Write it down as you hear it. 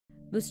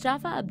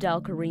Mustafa Abdel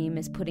Karim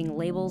is putting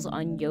labels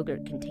on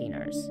yogurt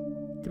containers.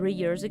 3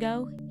 years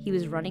ago, he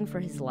was running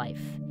for his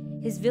life.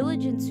 His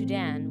village in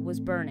Sudan was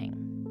burning.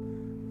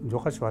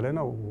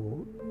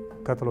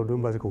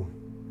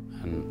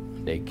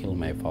 And they killed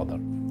my father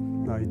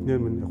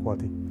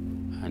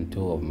and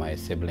 2 of my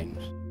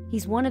siblings.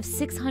 He's one of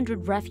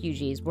 600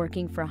 refugees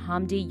working for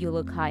Hamdi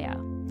Ulukaya.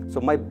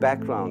 So my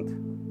background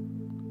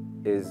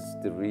is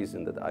the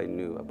reason that I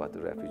knew about the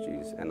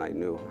refugees, and I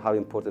knew how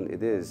important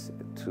it is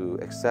to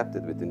accept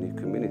it with the new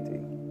community.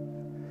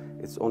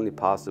 It's only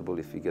possible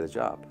if you get a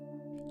job.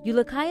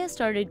 Ulukaya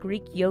started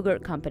Greek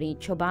yogurt company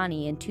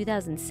Chobani in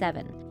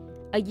 2007.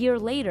 A year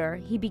later,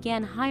 he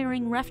began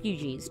hiring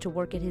refugees to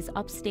work at his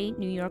upstate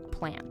New York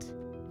plant.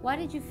 Why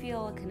did you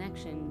feel a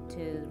connection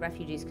to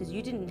refugees? Because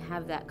you didn't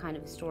have that kind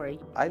of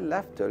story. I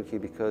left Turkey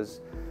because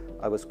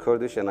I was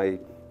Kurdish and I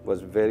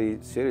was very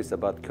serious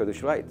about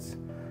Kurdish rights.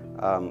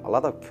 A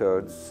lot of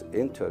Kurds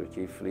in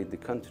Turkey fled the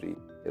country.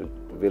 Their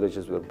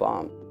villages were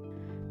bombed.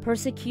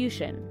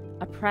 Persecution,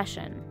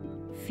 oppression,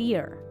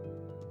 fear.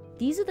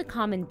 These are the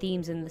common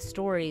themes in the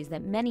stories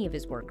that many of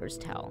his workers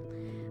tell.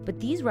 But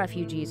these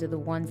refugees are the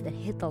ones that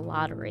hit the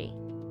lottery.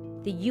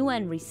 The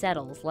UN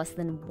resettles less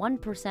than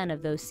 1%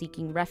 of those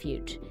seeking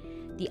refuge.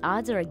 The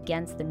odds are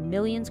against the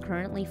millions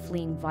currently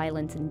fleeing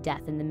violence and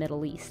death in the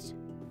Middle East.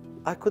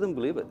 I couldn't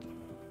believe it.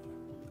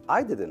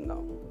 I didn't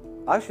know.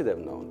 I should have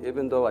known.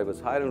 Even though I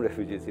was hiring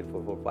refugees here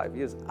for 4 or 5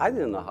 years, I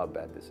didn't know how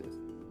bad this is.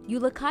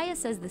 Ulukaya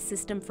says the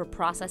system for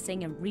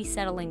processing and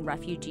resettling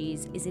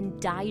refugees is in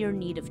dire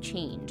need of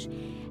change,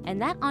 and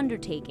that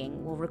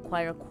undertaking will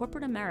require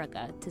corporate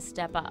America to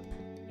step up.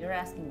 You're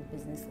asking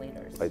business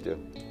leaders I do.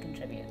 to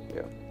contribute.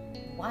 Yeah.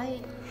 Why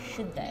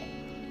should they?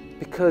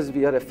 Because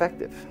we are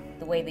effective.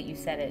 The way that you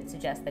said it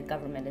suggests that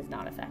government is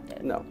not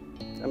effective. No.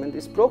 I mean,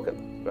 it's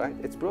broken, right?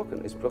 It's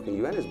broken. It's broken.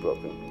 UN is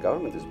broken.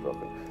 Government is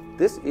broken.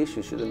 This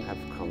issue shouldn't have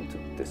come to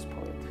this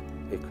point.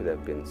 It could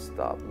have been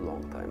stopped a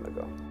long time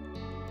ago.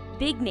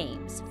 Big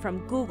names,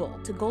 from Google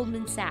to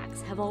Goldman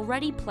Sachs, have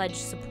already pledged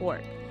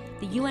support.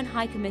 The UN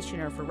High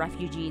Commissioner for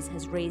Refugees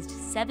has raised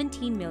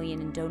 $17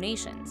 million in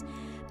donations.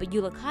 But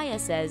Ulukaya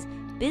says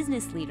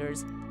business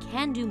leaders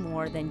can do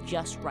more than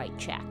just write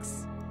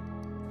checks.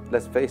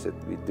 Let's face it,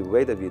 the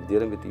way that we're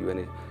dealing with the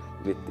UN,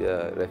 with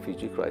the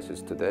refugee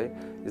crisis today,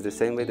 is the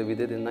same way that we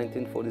did in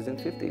 1940s and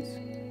 50s.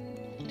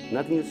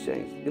 Nothing has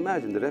changed.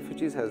 Imagine the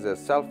refugees has a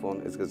cell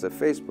phone, it's a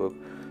Facebook,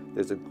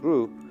 there's a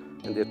group,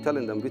 and they're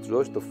telling them which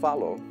roads to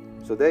follow.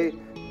 So the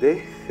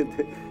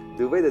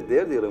way that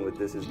they're dealing with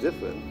this is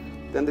different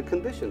than the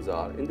conditions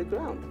are in the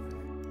ground.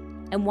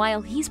 And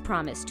while he's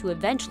promised to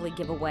eventually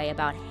give away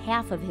about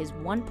half of his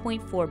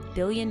 $1.4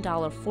 billion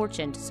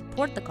fortune to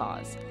support the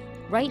cause,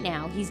 right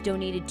now he's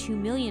donated $2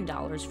 million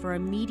for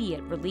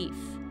immediate relief.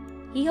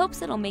 He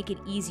hopes it'll make it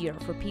easier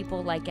for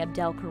people like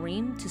Abdel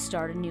Karim to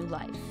start a new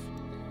life.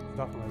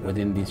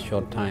 Within this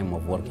short time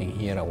of working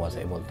here, I was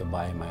able to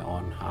buy my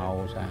own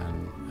house,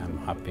 and I'm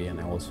happy, and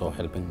I'm also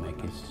helping my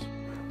kids.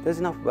 There's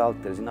enough wealth,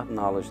 there's enough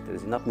knowledge,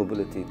 there's enough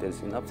mobility,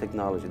 there's enough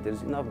technology,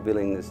 there's enough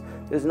willingness,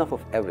 there's enough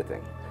of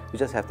everything. We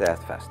just have to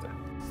act faster.